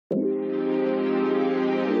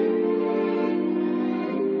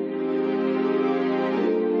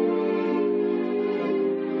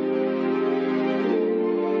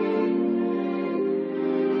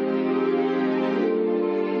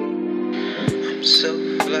so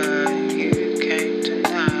fly, you can't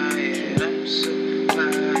deny it. I'm so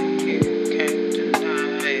fly, you can't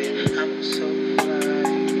deny it. I'm so fly,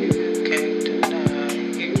 you can't deny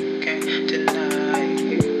it. You can't deny it.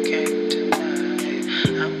 You can't deny it.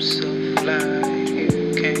 I'm so fly, you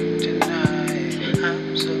can't deny it.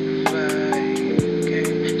 I'm so fly, you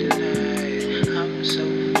can't deny it. I'm so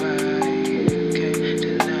fly, you can't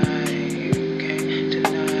deny it. You can't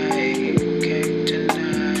deny it. You can't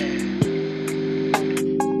deny it.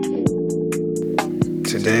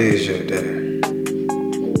 Today is your day.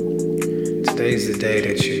 Today's the day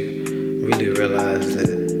that you really realize that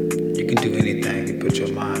you can do anything you put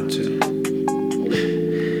your mind to.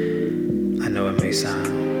 I know it may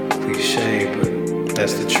sound cliche, but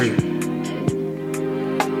that's the truth.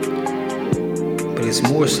 But it's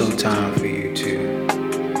more so time for you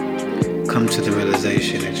to come to the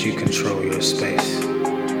realization that you control your space.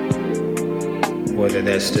 Whether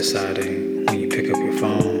that's deciding when you pick up your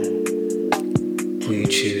phone, who you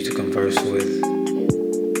choose to converse with,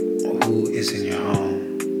 or who is in your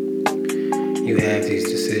home. You have these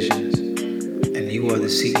decisions, and you are the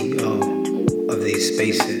CEO of these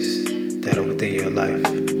spaces that are within your life.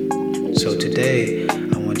 So today,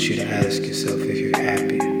 I want you to ask yourself if you're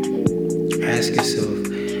happy. Ask yourself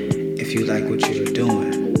if you like what you're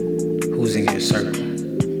doing, who's in your circle.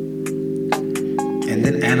 And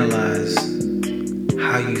then analyze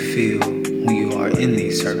how you feel when you are in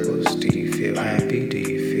these circles. Do you feel happy? Do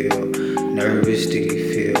you feel nervous? Do you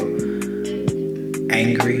feel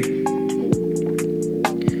angry?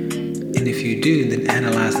 And if you do, then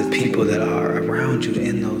analyze the people that are around you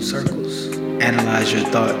in those circles. Analyze your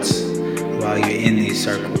thoughts while you're in these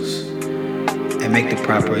circles and make the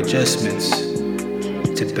proper adjustments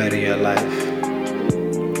to better your life.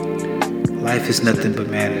 Life is nothing but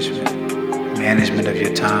management. Management of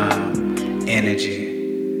your time, energy,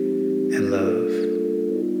 and love.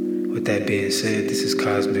 With that being said, this is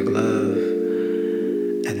Cosmic Love,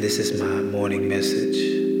 and this is my morning message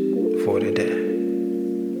for today.